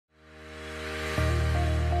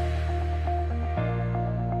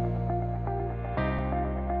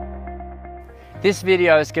This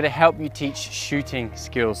video is going to help you teach shooting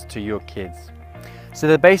skills to your kids. So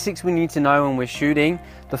the basics we need to know when we're shooting,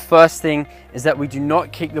 the first thing is that we do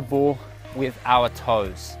not kick the ball with our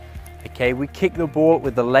toes. Okay, we kick the ball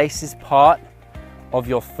with the laces part of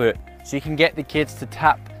your foot. So you can get the kids to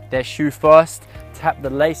tap their shoe first, tap the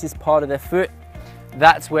laces part of their foot.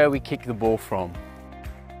 That's where we kick the ball from.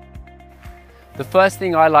 The first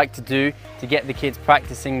thing I like to do to get the kids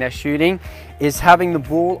practicing their shooting is having the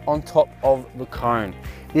ball on top of the cone.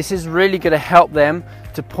 This is really going to help them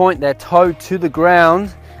to point their toe to the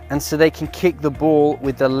ground, and so they can kick the ball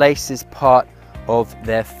with the laces part of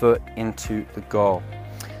their foot into the goal.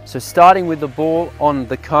 So starting with the ball on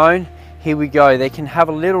the cone, here we go. They can have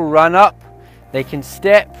a little run up, they can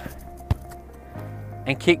step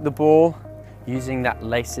and kick the ball using that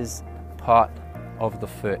laces part of the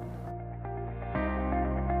foot.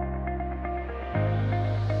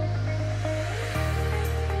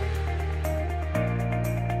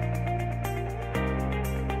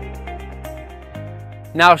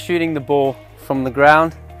 Now shooting the ball from the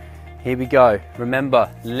ground, here we go.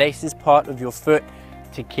 Remember, laces part of your foot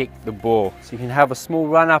to kick the ball. So you can have a small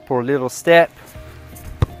run up or a little step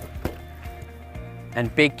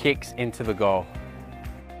and big kicks into the goal.